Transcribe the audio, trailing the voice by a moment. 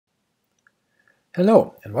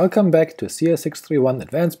Hello, and welcome back to CS631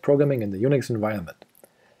 Advanced Programming in the Unix Environment.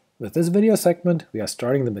 With this video segment, we are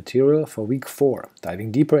starting the material for week 4,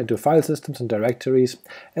 diving deeper into file systems and directories,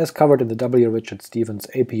 as covered in the W. Richard Stevens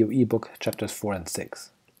APU ebook chapters 4 and 6.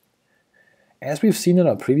 As we've seen in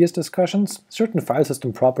our previous discussions, certain file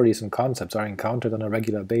system properties and concepts are encountered on a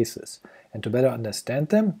regular basis, and to better understand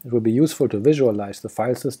them, it will be useful to visualize the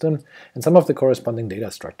file system and some of the corresponding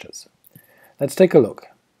data structures. Let's take a look.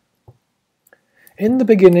 In the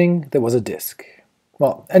beginning, there was a disk.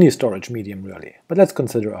 Well, any storage medium really, but let's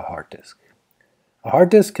consider a hard disk. A hard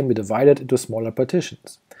disk can be divided into smaller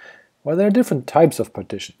partitions. Well, there are different types of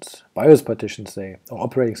partitions, BIOS partitions say, or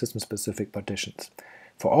operating system specific partitions.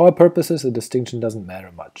 For our purposes, the distinction doesn't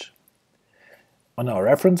matter much. On our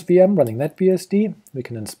reference VM running NetBSD, we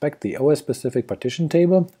can inspect the OS specific partition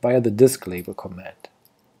table via the disk label command.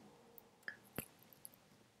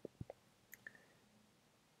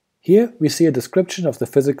 Here we see a description of the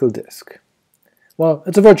physical disk. Well,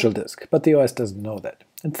 it's a virtual disk, but the OS doesn't know that.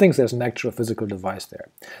 It thinks there's an actual physical device there,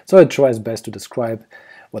 so it tries best to describe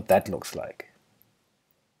what that looks like.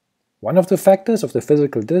 One of the factors of the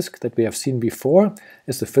physical disk that we have seen before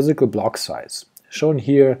is the physical block size, shown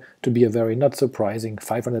here to be a very not surprising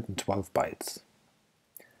 512 bytes.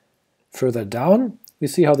 Further down, we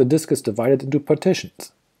see how the disk is divided into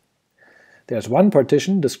partitions. There's one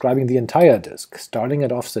partition describing the entire disk, starting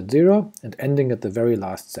at offset 0 and ending at the very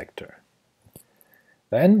last sector.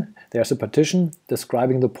 Then there's a partition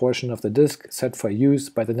describing the portion of the disk set for use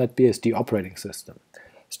by the NetBSD operating system,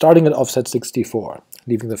 starting at offset 64,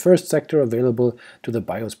 leaving the first sector available to the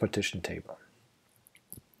BIOS partition table.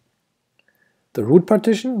 The root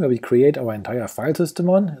partition, where we create our entire file system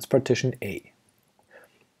on, is partition A.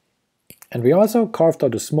 And we also carved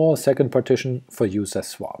out a small second partition for use as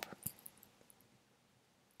swap.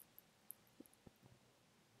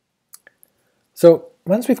 So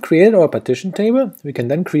once we've created our partition table, we can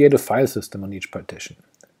then create a file system on each partition.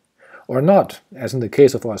 Or not, as in the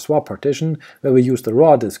case of our swap partition, where we use the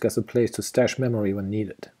raw disk as a place to stash memory when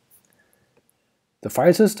needed. The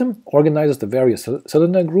file system organizes the various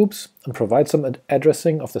cylinder groups and provides some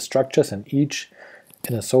addressing of the structures in each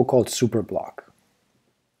in a so-called superblock.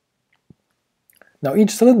 Now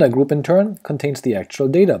each cylinder group in turn contains the actual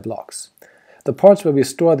data blocks, the parts where we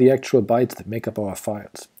store the actual bytes that make up our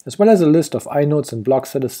files, as well as a list of inodes and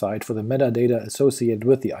blocks set aside for the metadata associated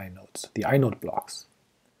with the inodes, the inode blocks.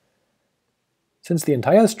 Since the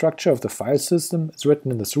entire structure of the file system is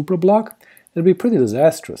written in the superblock, it would be pretty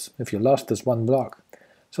disastrous if you lost this one block,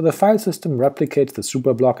 so the file system replicates the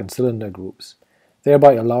superblock in cylinder groups,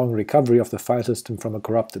 thereby allowing recovery of the file system from a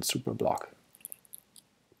corrupted superblock.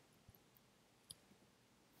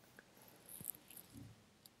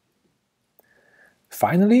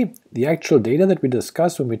 Finally, the actual data that we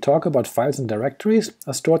discuss when we talk about files and directories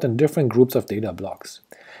are stored in different groups of data blocks,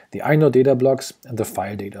 the inode data blocks and the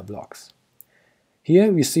file data blocks.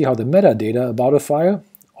 Here we see how the metadata about a file,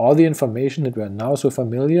 all the information that we are now so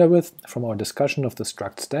familiar with from our discussion of the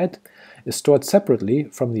struct stat, is stored separately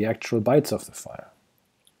from the actual bytes of the file.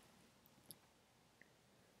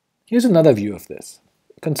 Here's another view of this.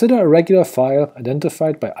 Consider a regular file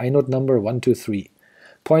identified by inode number 123.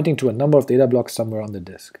 Pointing to a number of data blocks somewhere on the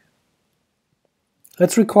disk.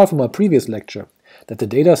 Let's recall from our previous lecture that the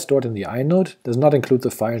data stored in the inode does not include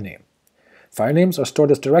the file name. File names are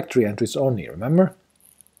stored as directory entries only, remember?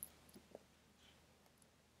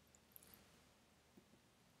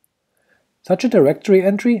 Such a directory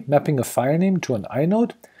entry mapping a file name to an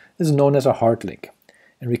inode is known as a hard link,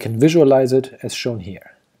 and we can visualize it as shown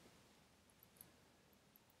here.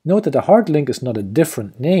 Note that a hard link is not a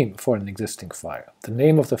different name for an existing file. The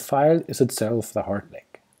name of the file is itself the hard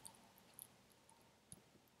link.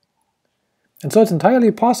 And so it's entirely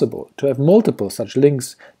possible to have multiple such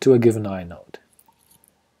links to a given inode.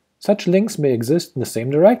 Such links may exist in the same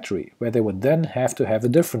directory, where they would then have to have a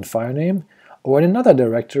different file name, or in another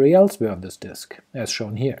directory elsewhere on this disk, as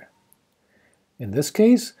shown here. In this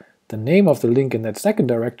case, the name of the link in that second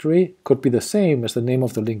directory could be the same as the name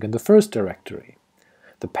of the link in the first directory.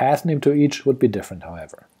 The path name to each would be different,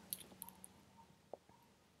 however.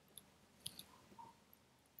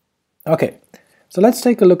 Okay, so let's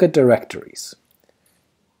take a look at directories.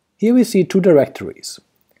 Here we see two directories,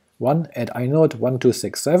 one at inode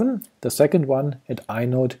 1267, the second one at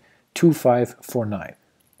inode 2549.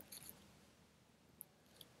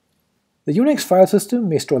 The Unix file system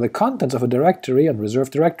may store the contents of a directory on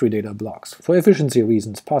reserved directory data blocks, for efficiency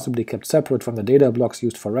reasons possibly kept separate from the data blocks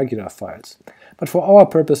used for regular files, but for our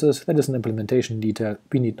purposes that is an implementation detail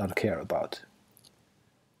we need not care about.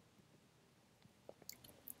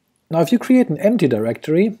 Now if you create an empty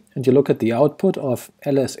directory and you look at the output of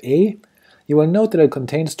lsa, you will note that it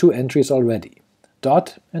contains two entries already,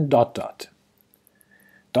 dot and dot dot.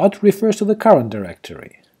 Dot refers to the current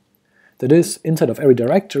directory. That is, inside of every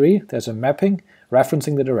directory there's a mapping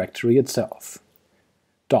referencing the directory itself.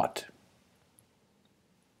 Dot.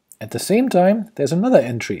 At the same time there's another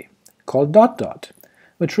entry, called dot dot,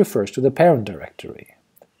 which refers to the parent directory.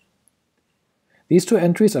 These two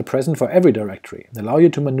entries are present for every directory and allow you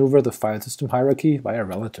to maneuver the file system hierarchy via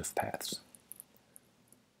relative paths.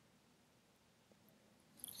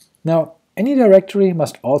 Now, any directory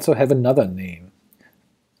must also have another name,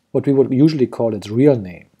 what we would usually call its real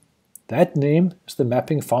name. That name is the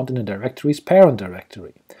mapping found in a directory's parent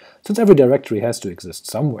directory, since every directory has to exist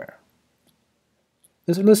somewhere.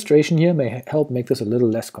 This illustration here may help make this a little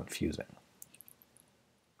less confusing.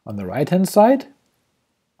 On the right-hand side,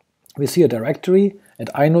 we see a directory at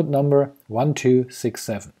inode number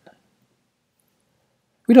 1267.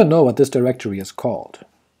 We don't know what this directory is called.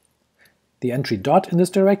 The entry dot in this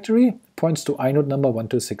directory points to inode number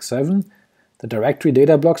 1267, the directory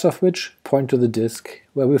data blocks of which point to the disk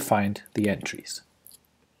where we find the entries.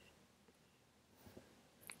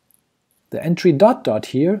 The entry dot dot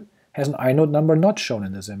here has an inode number not shown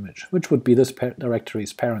in this image, which would be this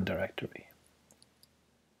directory's parent directory.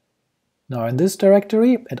 Now in this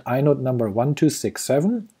directory, at inode number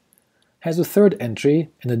 1267, has a third entry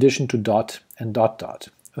in addition to dot and dot dot,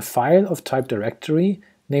 a file of type directory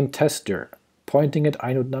named testdir, pointing at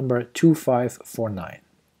inode number 2549.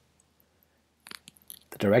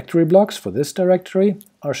 The directory blocks for this directory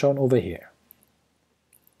are shown over here.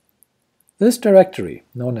 This directory,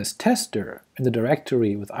 known as testdir in the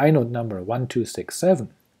directory with inode number 1267,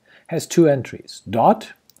 has two entries,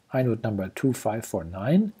 dot, inode number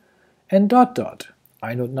 2549, and dot dot,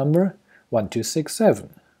 inode number 1267,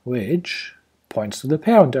 which points to the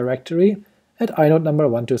parent directory at inode number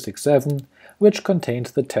 1267, which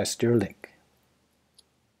contains the testdir link.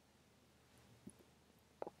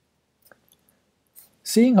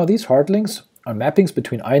 Seeing how these hard links are mappings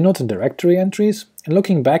between inodes and directory entries, and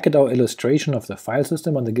looking back at our illustration of the file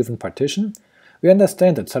system on the given partition, we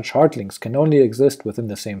understand that such hard links can only exist within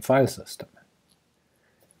the same file system.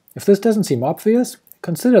 If this doesn't seem obvious,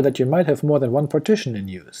 consider that you might have more than one partition in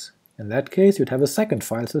use. In that case, you'd have a second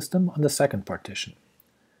file system on the second partition.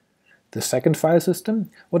 The second file system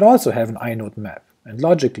would also have an inode map, and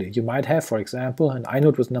logically you might have, for example, an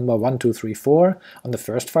inode with number 1234 on the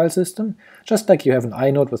first file system, just like you have an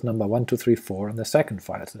inode with number 1234 on the second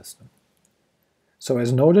file system. So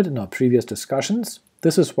as noted in our previous discussions,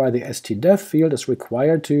 this is why the stdef field is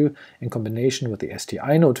required to, in combination with the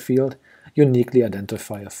stinode field, uniquely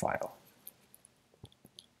identify a file.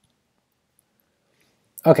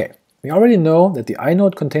 Okay, we already know that the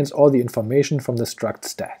inode contains all the information from the struct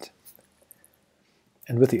stat.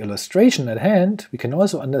 And with the illustration at hand, we can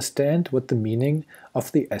also understand what the meaning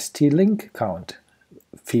of the st-link count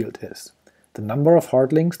field is, the number of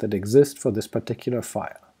hard links that exist for this particular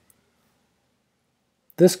file.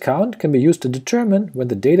 This count can be used to determine when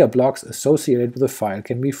the data blocks associated with a file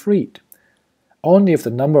can be freed. Only if the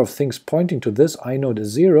number of things pointing to this inode is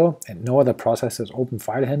 0 and no other process has open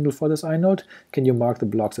file handle for this inode can you mark the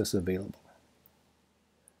blocks as available.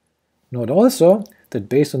 Note also that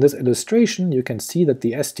based on this illustration you can see that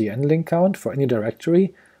the stn-link count for any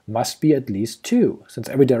directory must be at least 2, since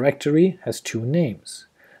every directory has two names,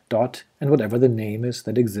 dot and whatever the name is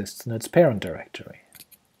that exists in its parent directory.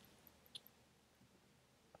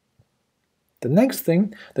 The next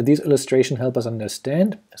thing that these illustrations help us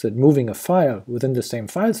understand is that moving a file within the same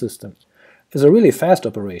file system is a really fast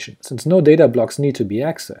operation, since no data blocks need to be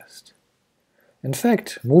accessed. In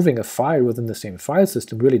fact, moving a file within the same file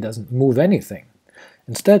system really doesn't move anything.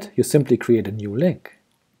 Instead, you simply create a new link.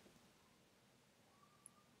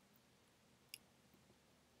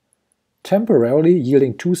 Temporarily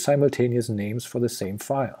yielding two simultaneous names for the same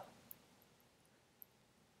file.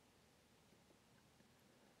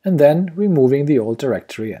 And then removing the old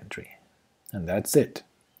directory entry. And that's it.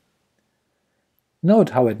 Note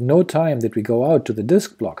how at no time did we go out to the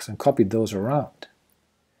disk blocks and copy those around.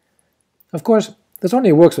 Of course, this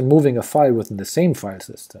only works when moving a file within the same file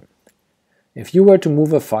system. If you were to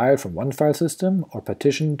move a file from one file system or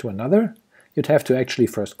partition to another, you'd have to actually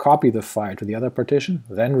first copy the file to the other partition,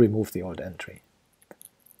 then remove the old entry.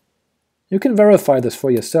 You can verify this for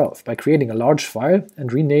yourself by creating a large file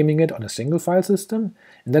and renaming it on a single file system,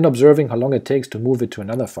 and then observing how long it takes to move it to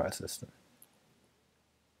another file system.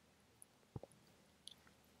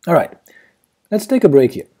 Alright, let's take a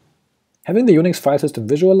break here. Having the Unix file system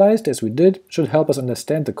visualized as we did should help us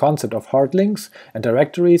understand the concept of hard links and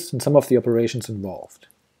directories and some of the operations involved.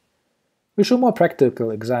 We'll show more practical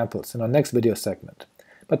examples in our next video segment,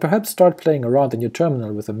 but perhaps start playing around in your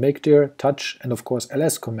terminal with the makedir, touch, and of course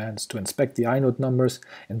ls commands to inspect the inode numbers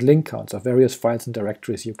and link counts of various files and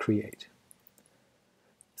directories you create.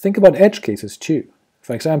 Think about edge cases too.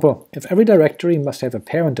 For example, if every directory must have a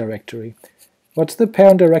parent directory, what's the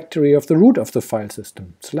parent directory of the root of the file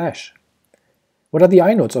system, /? What are the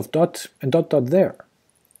inodes of dot and dot dot there?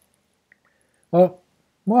 Well,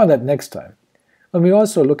 more on that next time, when we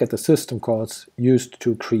also look at the system calls used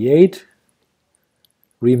to create,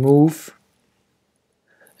 remove,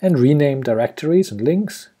 and rename directories and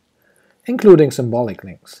links, including symbolic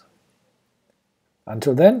links.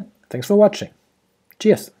 Until then, thanks for watching.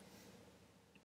 Cheers!